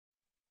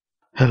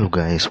Hello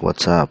guys,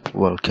 what's up?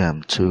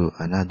 Welcome to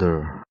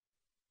another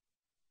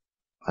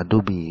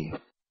Adobe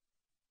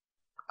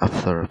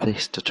After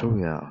Effects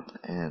tutorial,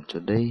 and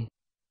today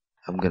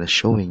I'm gonna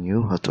showing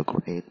you how to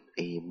create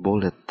a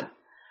bullet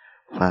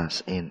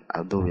fast in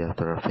Adobe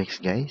After Effects,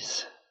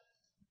 guys.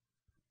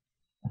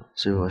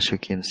 So as you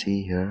can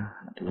see here,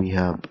 we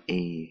have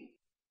a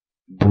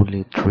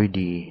bullet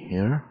 3D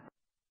here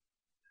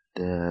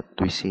that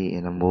we see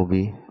in a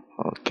movie.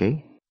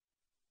 Okay,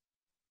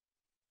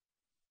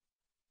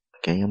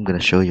 I'm gonna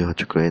show you how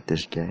to create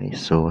this,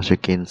 guys. So as you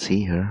can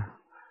see here,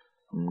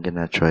 I'm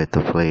gonna try to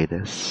play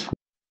this.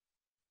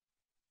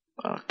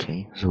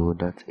 Okay, so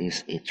that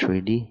is a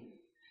 3D,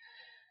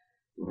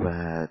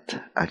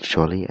 but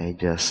actually I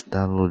just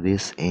download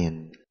this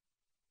in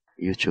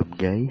YouTube,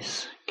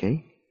 guys.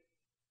 Okay,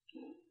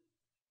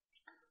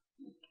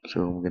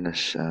 so I'm gonna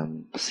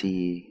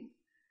see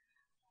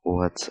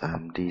what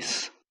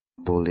these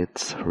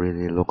bullets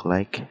really look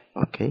like.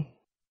 Okay,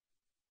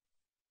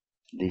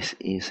 this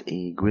is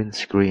a green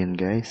screen,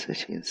 guys. As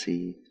you can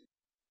see,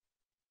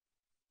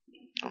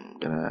 I'm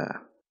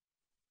gonna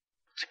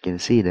as you can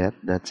see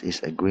that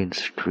is a green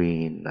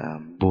screen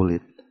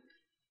bullet.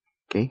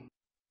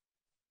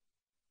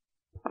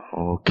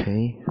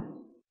 Okay,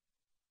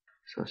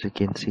 so as you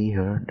can see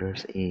here,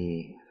 there's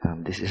a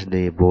this is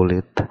the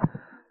bullet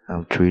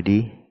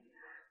 3D,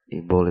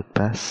 the bullet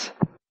pass.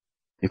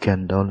 You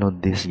can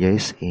download this,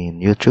 guys, in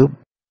YouTube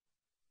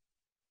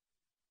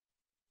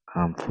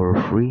for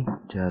free.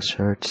 Just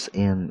search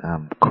in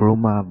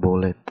Chroma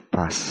bullet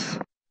pass.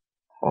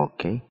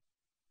 Okay,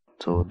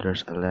 so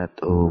there's a lot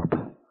of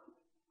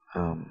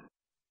um,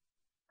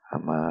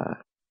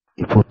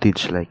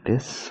 footage like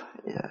this.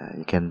 Yeah,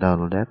 you can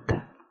download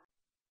that.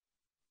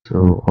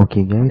 So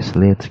okay guys,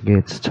 let's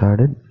get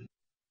started.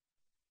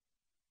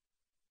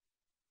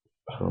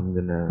 So I'm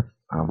gonna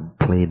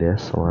play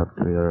this, what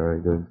we are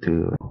going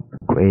to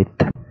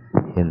create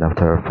in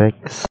After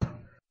Effects.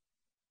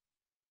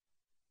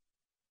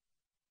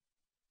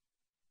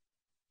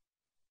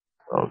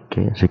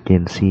 Okay, as you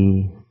can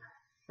see,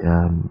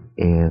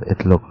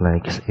 it looks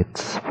like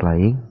it's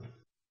flying.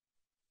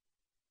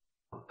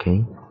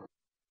 Okay,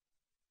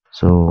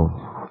 so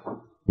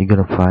you're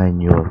gonna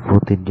find your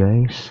footage,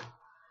 guys.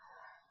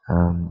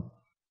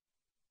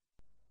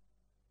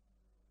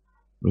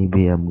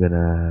 Maybe I'm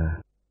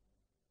gonna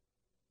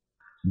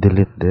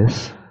delete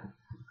this.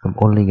 I'm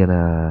only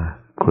gonna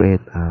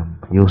create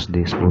use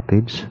this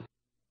footage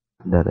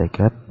that I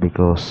cut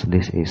because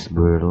this is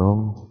very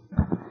long.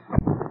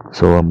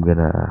 So I'm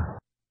gonna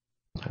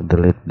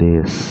delete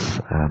this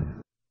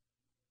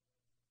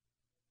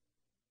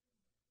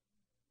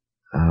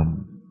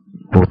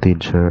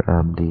footage here.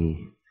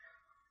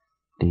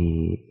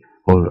 The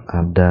all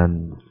I'm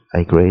done.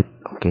 I create.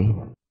 Okay.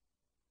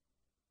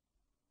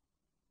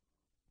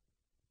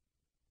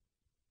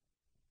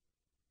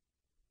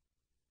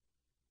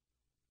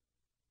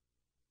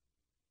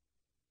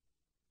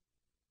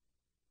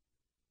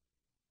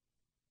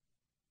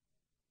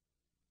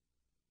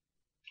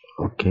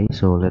 Okay,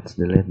 so let's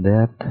delete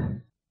that,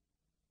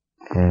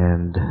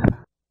 and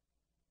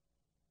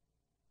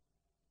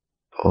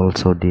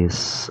also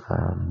these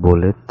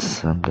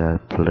bullets I'm gonna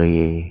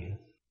play.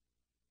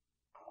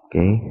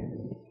 Okay,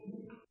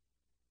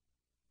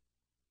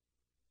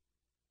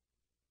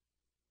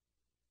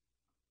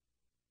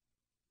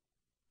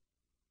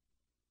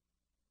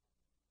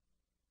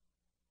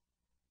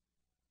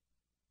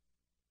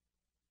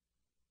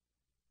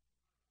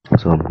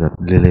 so I'm gonna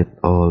delete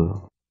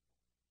all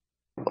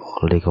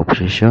the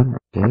composition.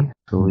 Okay,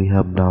 so we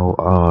have now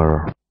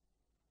our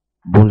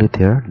bullet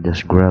here.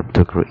 Just grab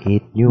to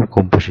create new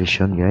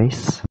composition,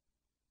 guys.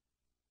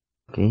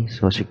 Okay,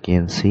 so as you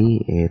can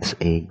see, it's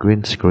a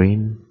green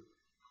screen.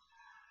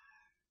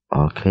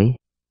 Okay,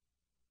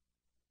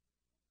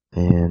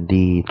 and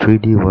the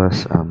 3D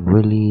was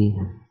really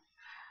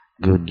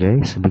good,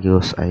 guys,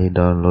 because I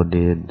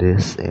downloaded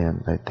this,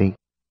 and I think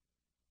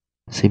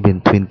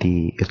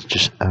 720 it's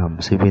just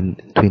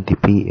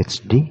 720p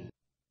HD.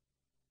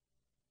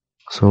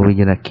 So we're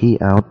gonna key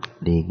out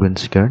the green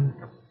screen.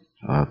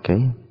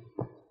 Okay,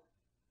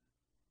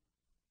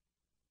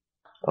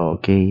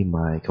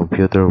 my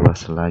computer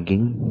was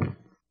lagging.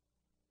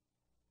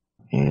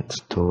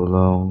 It's too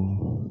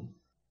long.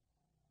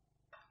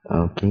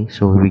 Okay,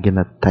 so we're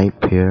gonna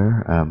type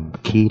here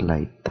key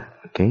light.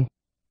 Okay,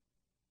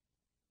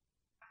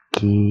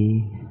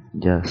 key,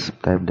 just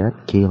type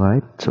that key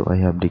light. So I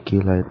have the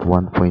key light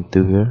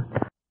 1.2 here.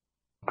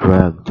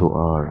 Drag to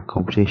our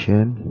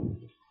composition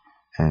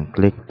and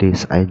click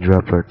this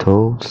eyedropper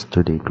tools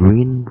to the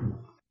green,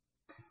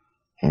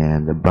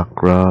 and the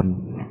background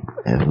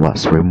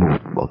was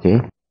removed.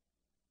 Okay,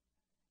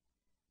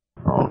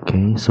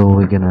 so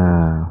we're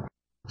gonna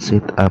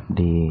set up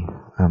the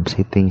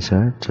settings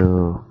here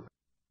to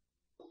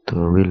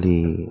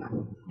really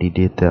the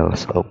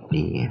details of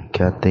the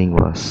cutting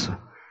was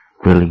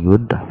really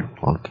good.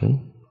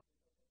 Okay,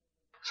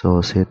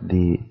 so set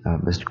the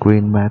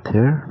screen mat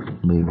here,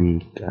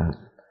 maybe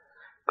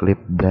clip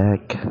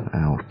black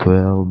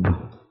 12.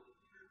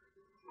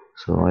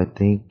 So I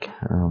think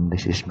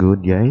this is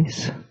good,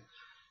 guys.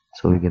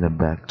 So we're gonna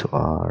back to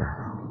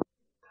our,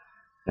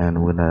 and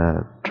we're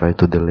gonna try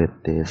to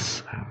delete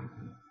this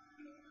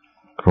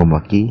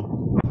chroma key.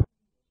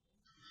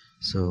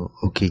 So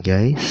okay,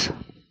 guys.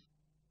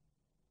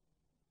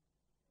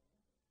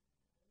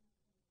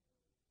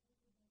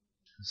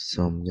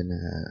 So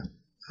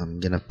I'm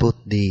gonna put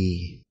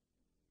the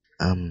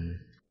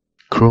um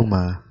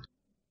chroma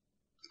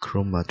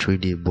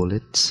 3D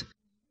bullets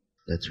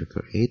that we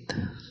create.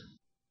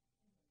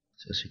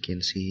 So as you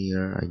can see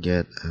here,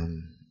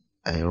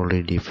 I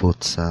already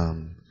put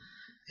some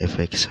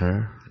effects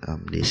here,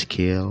 the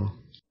scale.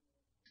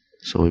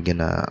 So we're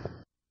gonna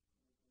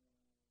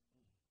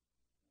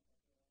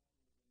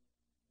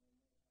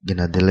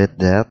delete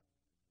that.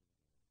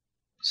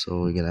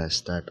 So we're gonna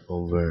start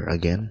over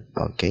again.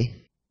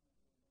 Okay.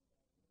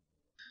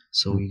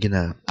 So we're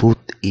gonna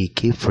put a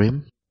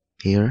keyframe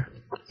here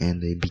in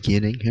the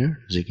beginning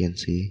here. As you can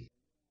see,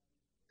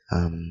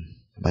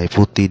 my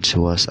footage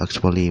was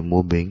actually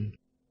moving,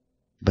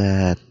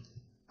 but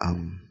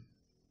um,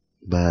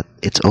 but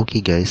it's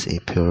okay, guys,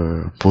 if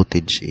your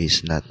footage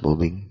is not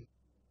moving,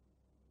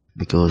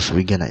 because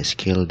we're gonna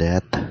scale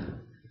that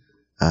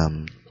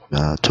um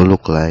to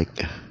look like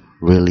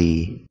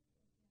really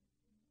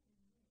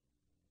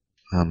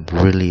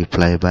really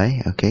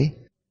flyby. Okay.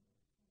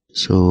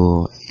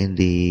 So in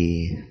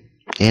the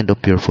end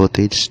of your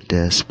footage,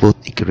 just put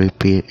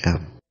repeat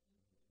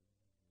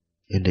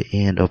in the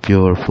end of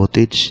your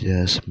footage,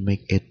 just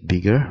make it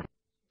bigger.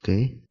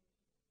 Okay.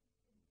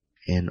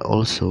 And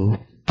also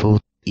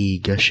put a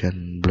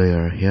Gaussian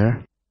blur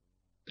here,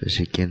 as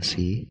you can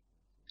see.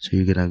 So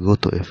you're gonna go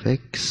to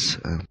effects,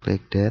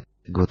 click that,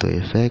 go to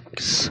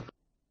effects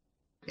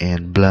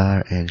and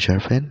blur and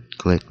sharpen,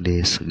 click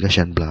this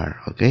Gaussian blur.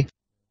 Okay.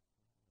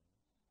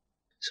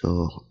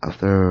 So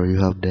after you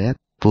have that,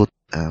 put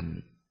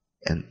and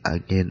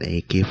again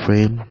a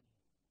keyframe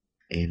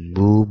and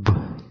move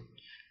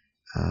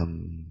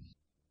um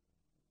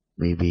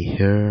maybe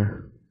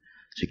here.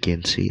 As you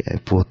can see, I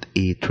put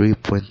a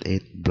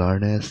 3.8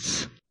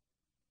 blurriness,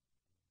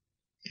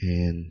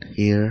 and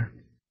here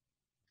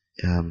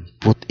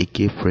put a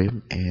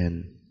keyframe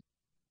and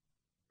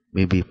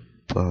maybe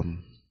 4%,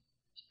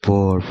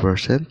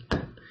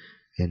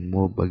 and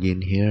move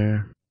again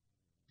here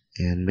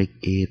and make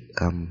it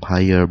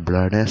higher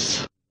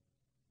blurriness,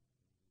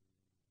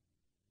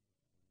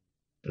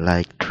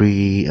 like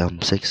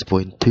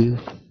 6.2.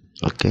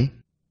 Okay.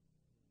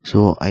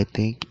 So I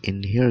think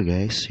in here,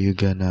 guys, you're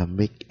gonna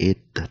make it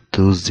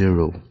to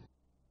 0.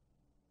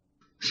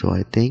 So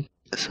I think,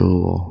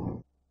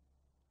 so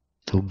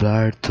to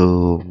blur,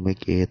 to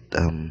make it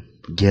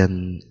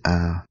again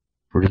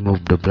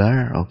remove the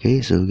blur.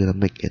 Okay, so we're gonna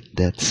make it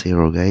that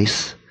 0,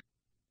 guys.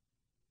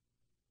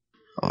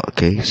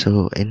 Okay,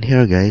 so in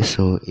here, guys,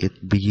 so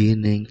it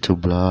beginning to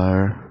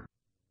blur,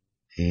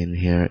 and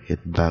here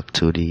it back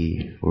to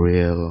the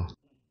real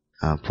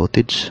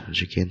footage, as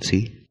you can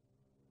see.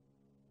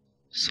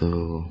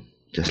 So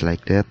just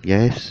like that,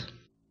 guys.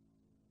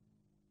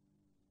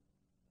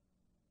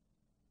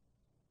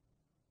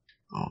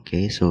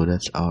 Okay, so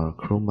that's our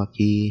chroma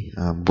key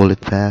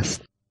bullet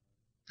fast.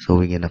 So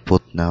we're gonna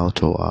put now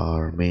to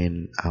our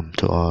main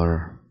to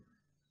our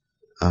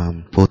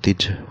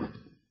footage.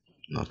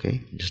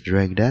 Okay, just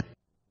drag that.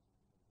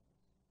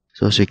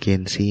 So as you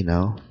can see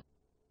now,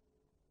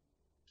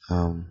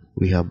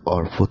 we have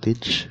our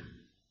footage,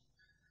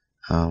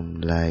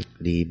 like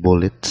the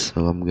bullets.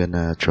 So I'm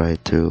gonna try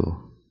to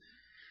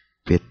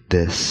fit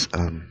this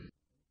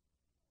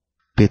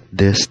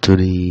to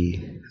the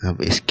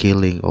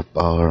scaling of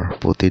our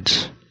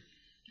footage.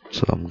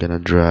 So I'm gonna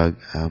drag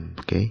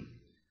okay,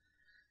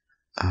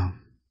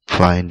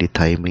 find the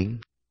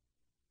timing.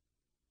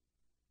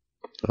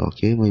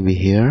 Okay, maybe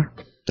here,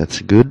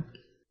 that's good.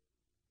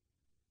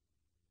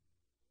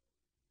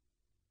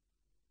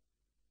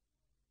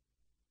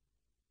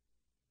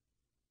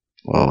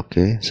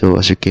 Okay, so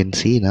as you can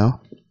see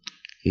now,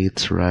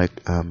 it's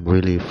like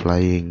really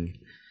flying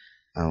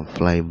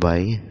fly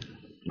by.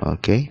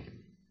 Okay.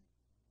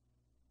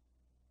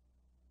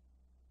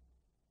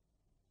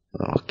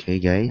 Okay,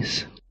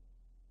 guys.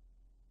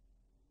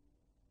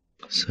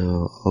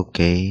 So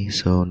okay,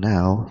 so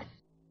now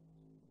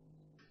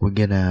we're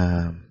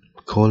gonna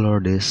color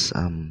this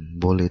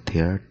bullet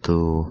here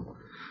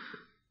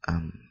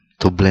um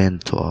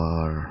blend to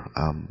our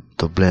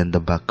to blend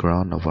the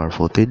background of our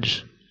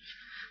footage.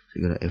 So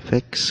you're gonna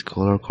effects,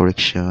 color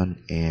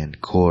correction, and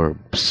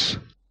curves.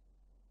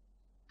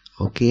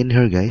 Okay, in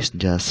here, guys,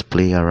 just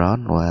play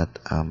around what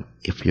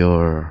if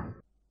your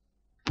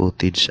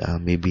footage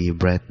maybe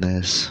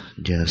brightness,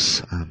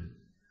 just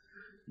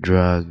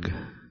drag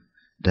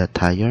that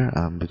higher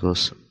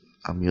because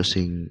I'm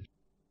using,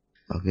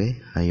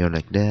 okay, higher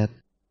like that.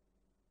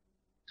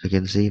 So you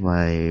can see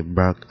my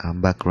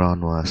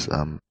background was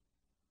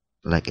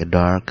like a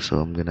dark, so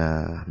I'm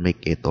gonna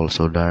make it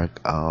also dark,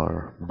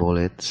 our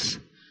bullets.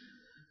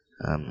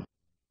 um,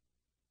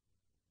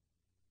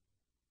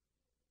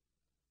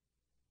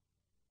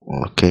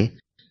 okay,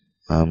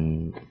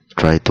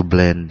 try to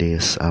blend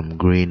this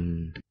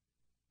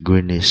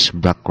greenish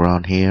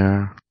background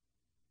here,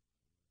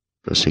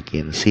 as you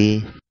can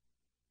see.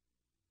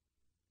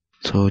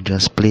 So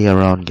just play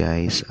around,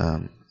 guys,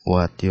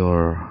 what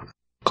your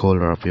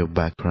color of your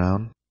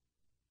background.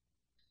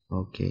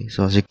 Okay,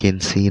 so as you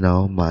can see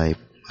now, my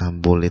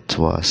bullet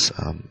was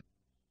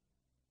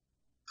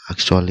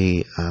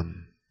actually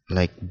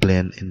like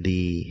blend in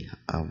the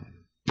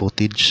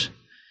footage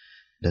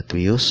that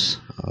we use.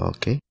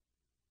 Okay,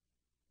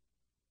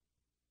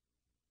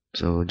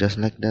 so just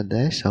like that,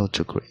 guys, how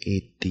to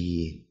create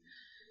the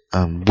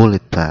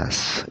bullet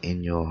pass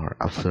in your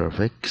After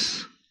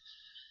Effects.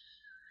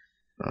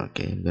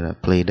 Okay, I'm gonna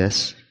play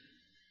this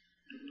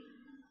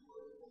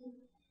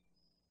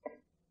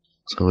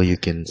so you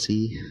can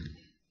see.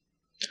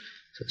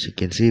 So as you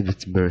can see,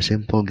 it's very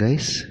simple,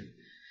 guys.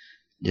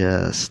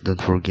 Just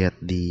don't forget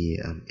the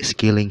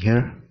scaling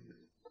here.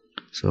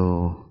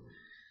 So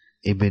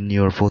even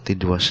your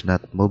footage was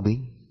not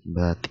moving,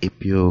 but if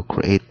you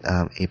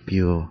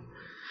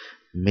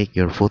make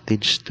your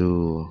footage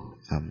to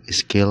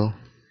scale,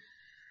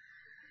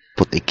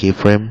 put a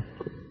keyframe,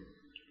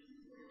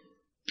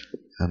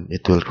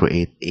 it will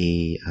create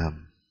a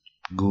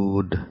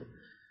good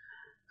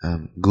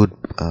good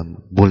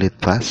bullet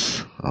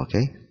pass.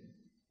 Okay,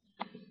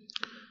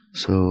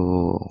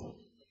 so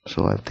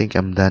I think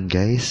I'm done,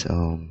 guys.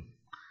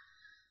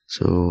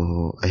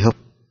 So I hope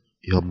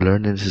you have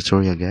learned in this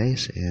tutorial,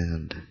 guys,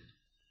 and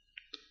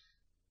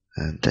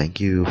thank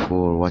you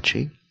for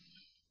watching.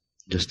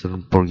 Just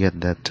don't forget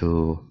that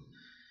to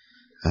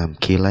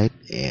key light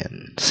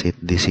and set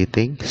the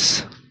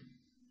settings.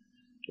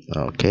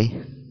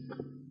 Okay,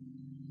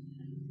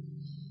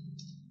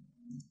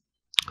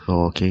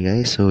 okay,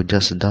 guys, so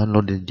just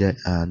download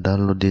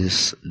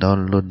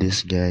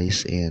this,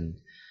 guys, in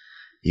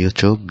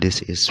YouTube.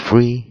 This is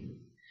free.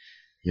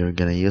 You're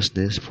gonna use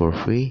this for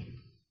free.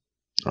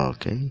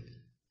 Okay,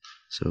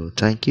 so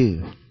thank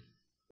you.